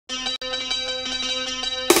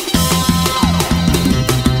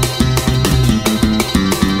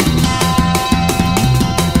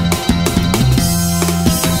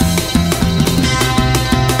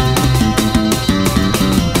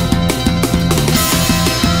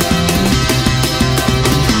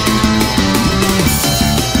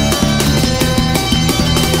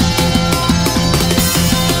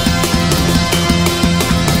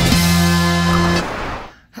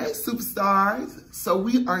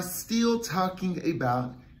are still talking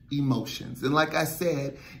about emotions. And like I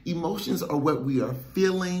said, emotions are what we are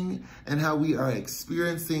feeling and how we are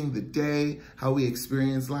experiencing the day, how we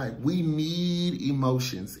experience life. We need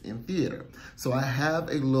emotions in theater. So I have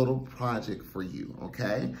a little project for you,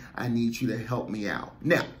 okay? I need you to help me out.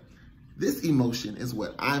 Now, this emotion is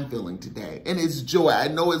what I'm feeling today, and it's joy. I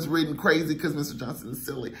know it's written crazy because Mr. Johnson is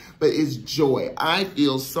silly, but it's joy. I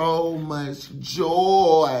feel so much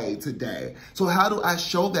joy today. So how do I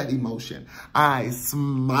show that emotion? I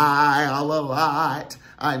smile a lot.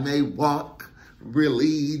 I may walk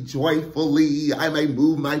really joyfully. I may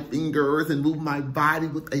move my fingers and move my body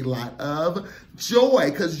with a lot of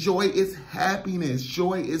joy, because joy is happiness.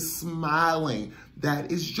 Joy is smiling.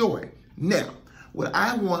 That is joy. Now, what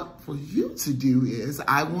I want for you to do is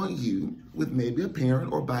I want you, with maybe a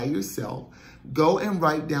parent or by yourself, go and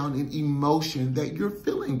write down an emotion that you're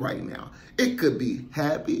feeling right now. It could be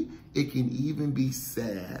happy. It can even be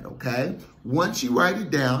sad, okay? Once you write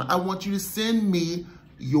it down, I want you to send me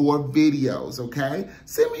your videos, okay?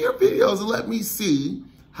 Send me your videos and let me see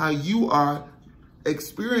how you are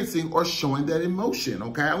experiencing or showing that emotion,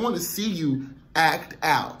 okay? I want to see you act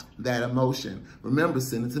out that emotion. Remember,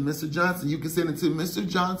 send it to Mr. Johnson. You can send it to Mr.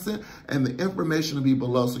 Johnson, and the information will be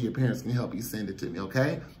below so your parents can help you send it to me,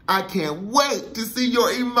 okay? I can't wait to see your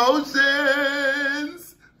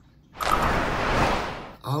emotions.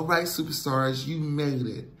 All right, superstars, you made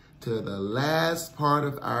it to the last part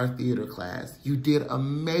of our theater class. You did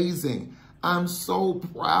amazing. I'm so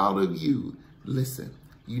proud of you. Listen,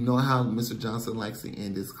 you know how Mr. Johnson likes to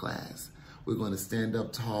end his class. We're going to stand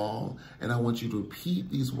up tall, and I want you to repeat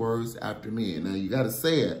these words after me. Now, you got to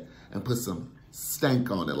say it and put some stank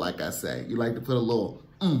on it, like I say. You like to put a little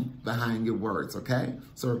behind your words, okay?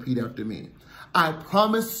 So repeat after me. I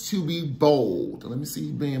promise to be bold. Let me see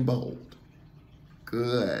you being bold.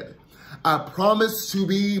 Good. I promise to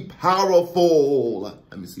be powerful.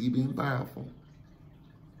 Let me see you being powerful.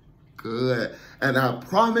 Good. And I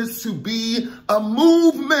promise to be a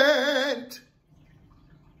movement.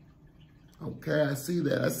 Okay, I see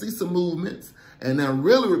that. I see some movements. And now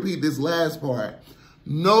really repeat this last part.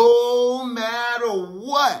 No matter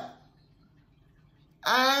what,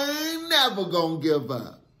 I ain't never gonna give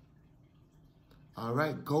up. All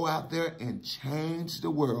right, go out there and change the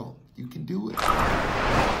world. You can do it.